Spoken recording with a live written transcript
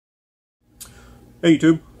Hey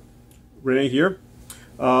YouTube, Rene here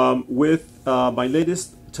with my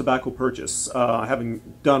latest tobacco purchase. I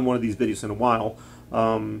haven't done one of these videos in a while,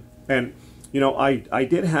 and I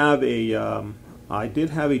did have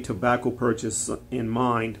a tobacco purchase in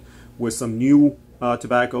mind with some new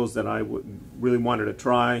tobaccos that I really wanted to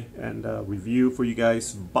try and review for you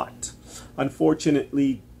guys. But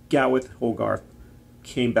unfortunately, Gawith Hogarth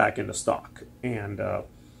came back into stock, and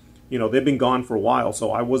they've been gone for a while,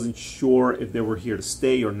 so I wasn't sure if they were here to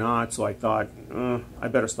stay or not, so I thought, I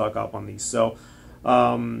better stock up on these. So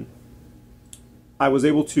I was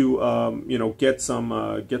able to, get some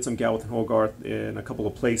Gawith Hogarth in a couple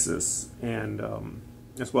of places, and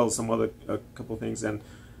as well as some other a couple of things. And,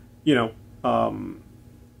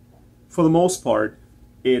 for the most part,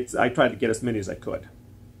 I tried to get as many as I could,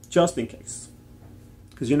 just in case,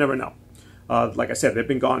 because you never know. Like I said, they've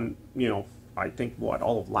been gone, I think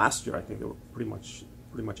all of last year. I think they were pretty much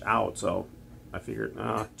out. So I figured,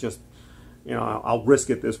 I'll risk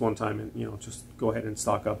it this one time and just go ahead and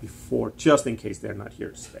stock up before, just in case they're not here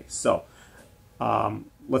to stay. So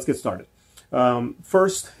let's get started.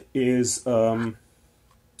 First is Gawith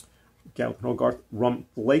Hogarth Rum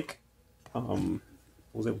Flake. I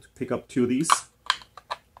was able to pick up 2 of these.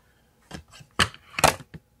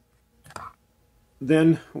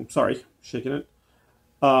 Then, I'm sorry, shaking it.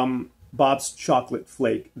 Bob's Chocolate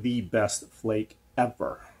Flake, the best flake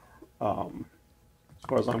ever, as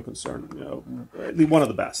far as I'm concerned. At least one of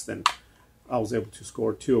the best, and I was able to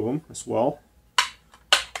score 2 of them as well.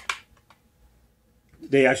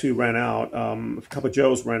 They actually ran out. A couple of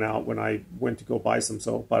Joes ran out when I went to go buy some,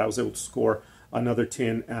 but I was able to score another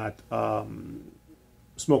tin at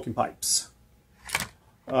Smoking Pipes.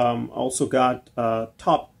 Also got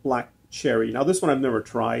Top Black Cherry. Now this one I've never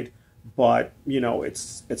tried, but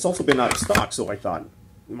it's also been out of stock, so I thought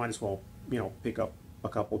you might as well pick up a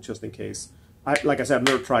couple just in case. Like I said, I've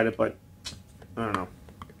never tried it, but I don't know.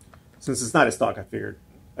 Since it's not in stock, I figured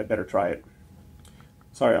I'd better try it.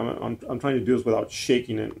 Sorry, I'm trying to do this without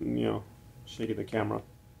shaking it, shaking the camera.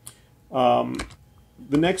 The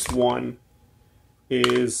next one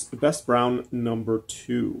is Best Brown number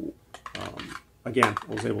 2. Again,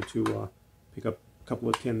 I was able to pick up a couple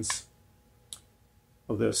of tins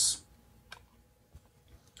of this.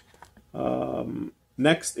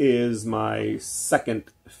 Next is my second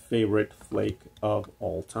favorite flake of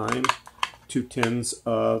all time, 2 tins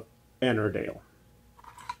of Ennerdale.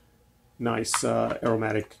 Nice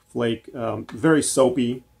aromatic flake, very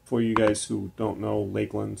soapy for you guys who don't know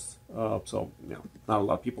Lakeland's. So not a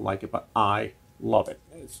lot of people like it, but I love it.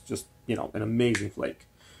 It's just an amazing flake.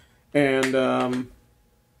 And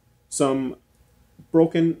some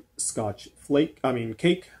Broken Scotch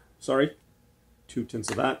cake. Sorry, 2 tins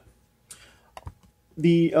of that.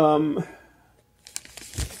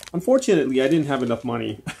 Unfortunately, I didn't have enough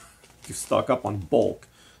money to stock up on bulk,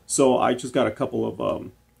 so I just got a couple of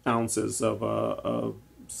ounces of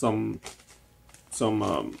some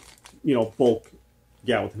bulk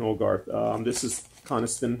Gawith Hogarth. This is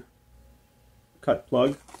Coniston cut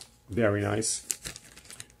plug, very nice.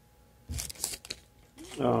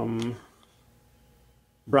 Brown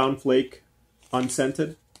flake,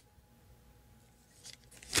 unscented.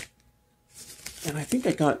 And I think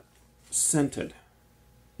I got scented.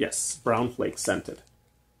 Yes, brown flake scented.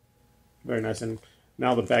 Very nice. And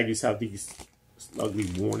now the baggies have these ugly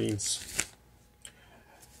warnings.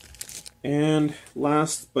 And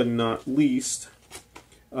last but not least,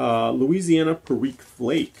 Louisiana Perique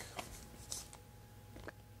Flake.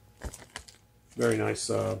 Very nice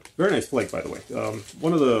flake, by the way.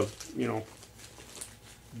 One of the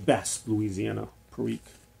best Louisiana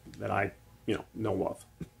Perique that I know of.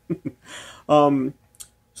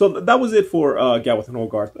 So that was it for Gawith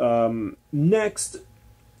Hogarth. Next,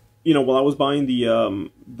 while I was buying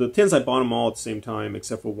the tins, I bought them all at the same time,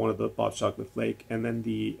 except for one of the Bob's Chocolate Flake, and then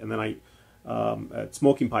I at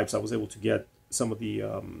Smoking Pipes I was able to get some of the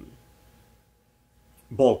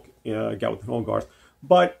bulk Gawith Hogarth.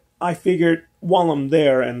 But I figured while I'm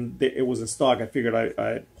there and it was in stock, I figured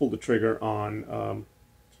I pulled the trigger on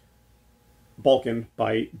Balkan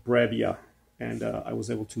by Brevia. And I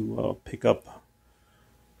was able to pick up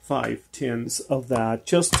 5 tins of that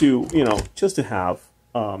just to have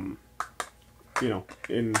in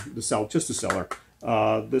the cellar, just to sell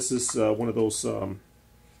her. This is one of those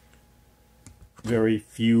very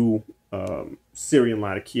few Syrian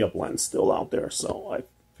Latakia blends still out there, so I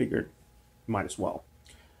figured might as well.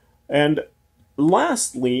 And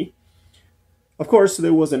lastly, of course,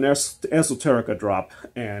 there was an Esoterica drop,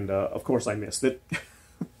 and of course I missed it.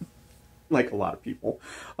 Like a lot of people,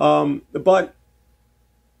 but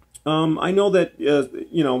I know that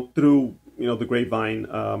through the grapevine,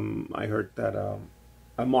 I heard that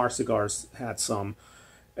Amar Cigars had some,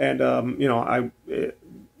 and I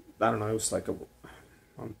don't know, it was like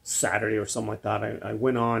on Saturday or something like that. I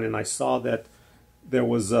went on and I saw that there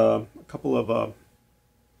was a couple of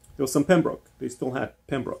there was some Pembroke. They still had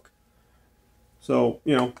Pembroke, so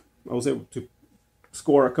I was able to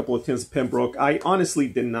score a couple of tins of Pembroke. I honestly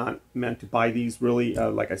did not meant to buy these really.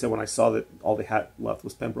 Like I said, when I saw that all they had left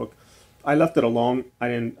was Pembroke, I left it alone. I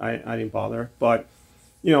didn't bother. But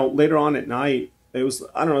later on at night, it was,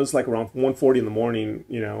 I don't know, it was like around 1:40 in the morning.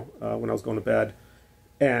 When I was going to bed,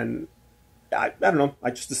 and I don't know.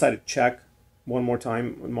 I just decided to check one more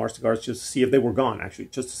time on Amar Cigars just to see if they were gone. Actually,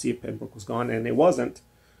 just to see if Pembroke was gone, and it wasn't.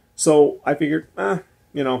 So I figured, why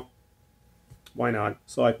not?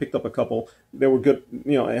 So I picked up a couple. They were good,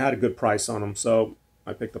 it had a good price on them, so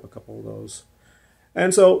I picked up a couple of those.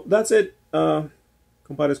 And so that's it,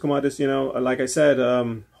 compadres, comadres. Like I said,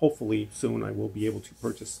 hopefully soon I will be able to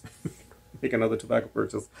purchase, make another tobacco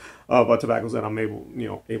purchase of tobaccos that I'm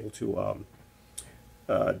able to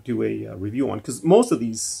do a review on. Because most of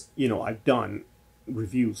these, I've done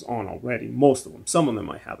reviews on already. Most of them. Some of them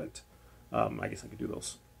I haven't. I guess I could do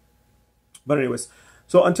those. But anyways,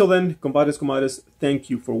 so until then, compadres, comadres, thank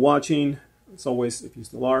you for watching. As always, if you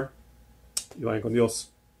still are, y vayan con Dios.